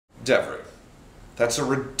Devery, that's a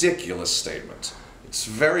ridiculous statement. It's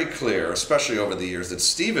very clear, especially over the years, that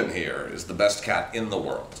Steven here is the best cat in the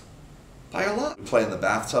world. By a lot. We play in the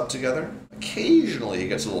bathtub together. Occasionally he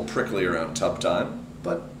gets a little prickly around tub time,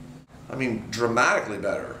 but, I mean, dramatically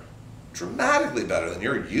better. Dramatically better than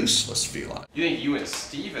your useless feline. You think you and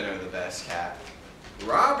Steven are the best cat?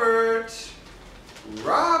 Robert!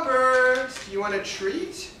 Robert! Do you want a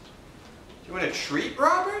treat? Do you want a treat,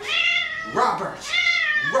 Robert? Robert!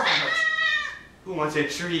 Robert! Who wants a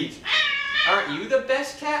treat? Aren't you the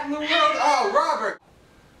best cat in the world? Oh, Robert!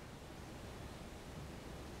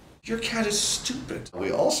 Your cat is stupid.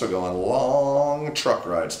 We also go on long truck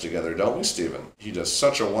rides together, don't we, Steven? He does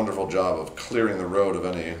such a wonderful job of clearing the road of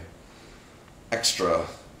any extra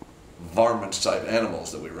varmint-type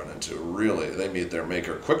animals that we run into. Really, they meet their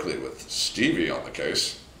maker quickly with Stevie on the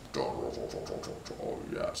case. Oh,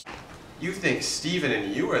 yes. You think Steven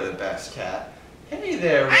and you are the best cat? Hey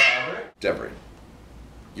there, Robert. Devery,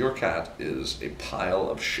 your cat is a pile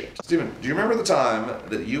of shit. Steven, do you remember the time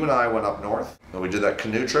that you and I went up north and we did that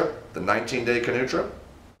canoe trip, the 19-day canoe trip?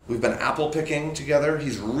 We've been apple picking together.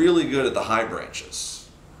 He's really good at the high branches.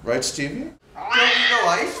 Right, Stevie? Don't you go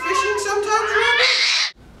ice fishing sometimes,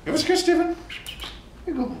 Robert? Give us a kiss, Steven.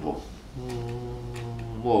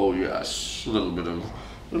 Oh, yes. A little bit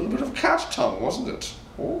of cat tongue, wasn't it?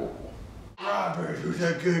 Oh. Robert, who's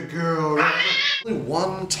a good girl, Robert? Only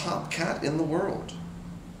one top cat in the world,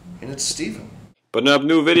 and it's Steven. Putting up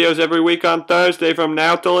new videos every week on Thursday from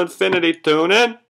now till infinity. Tune in.